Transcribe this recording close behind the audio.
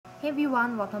Hey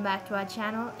everyone, welcome back to our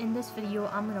channel. In this video,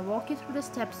 I'm going to walk you through the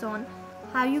steps on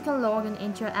how you can log in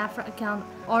into your Aphra account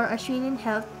or Australian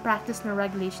Health Practitioner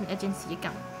Regulation Agency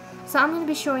account. So I'm going to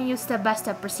be showing you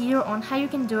step-by-step procedure on how you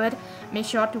can do it. Make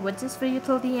sure to watch this video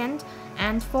till the end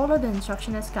and follow the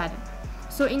instruction as guided.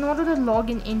 So in order to log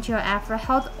in into your Aphra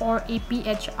Health or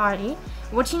AHPRA,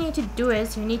 what you need to do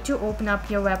is you need to open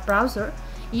up your web browser.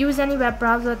 Use any web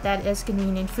browser that is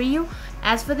convenient for you.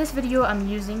 As for this video, I'm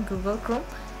using Google Chrome.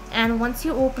 And once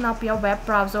you open up your web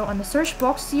browser, on the search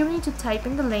box you need to type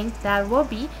in the link that will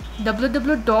be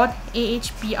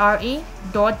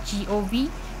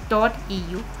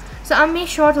www.ahpra.gov.au. So I'll make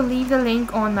sure to leave the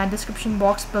link on my description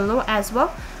box below as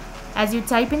well. As you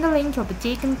type in the link, you'll be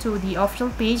taken to the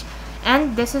official page,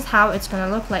 and this is how it's gonna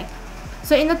look like.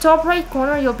 So in the top right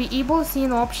corner, you'll be able to see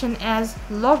an option as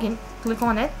login. Click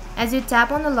on it. As you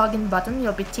tap on the login button,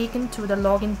 you'll be taken to the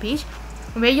login page,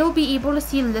 where you'll be able to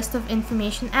see a list of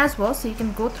information as well, so you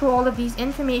can go through all of these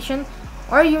information,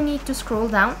 or you need to scroll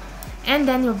down and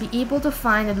then you'll be able to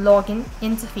find a login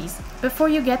interface. Before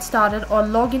you get started or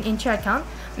log in into your account,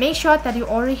 make sure that you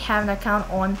already have an account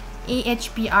on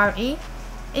AHPRA.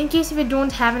 In case if you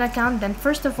don't have an account, then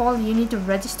first of all you need to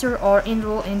register or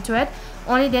enroll into it.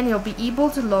 Only then you'll be able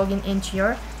to log in into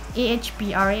your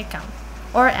AHPRA account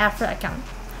or Aphra account.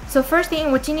 So first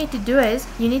thing what you need to do is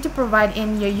you need to provide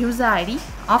in your user ID.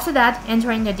 After that, enter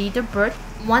in your date of birth.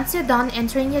 Once you're done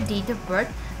entering your date of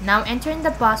birth, now enter in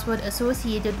the password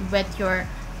associated with your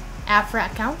Aphra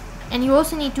account. And you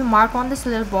also need to mark on this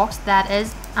little box that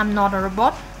is I'm not a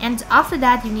robot. And after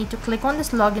that, you need to click on this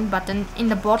login button in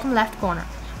the bottom left corner.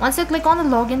 Once you click on the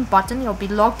login button, you'll be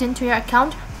logged into your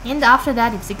account, and after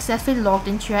that you've successfully logged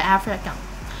into your Aphra account.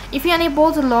 If you're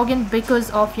unable to log in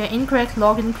because of your incorrect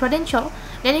login credential,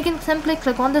 then you can simply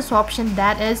click on this option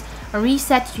that is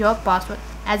reset your password.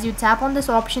 As you tap on this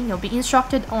option, you'll be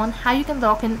instructed on how you can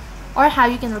log in or how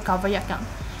you can recover your account.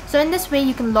 So in this way,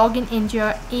 you can log in into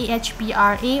your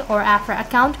AHPRA or Aphra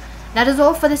account. That is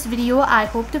all for this video. I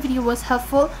hope the video was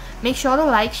helpful. Make sure to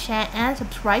like, share and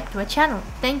subscribe to our channel.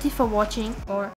 Thank you for watching. Or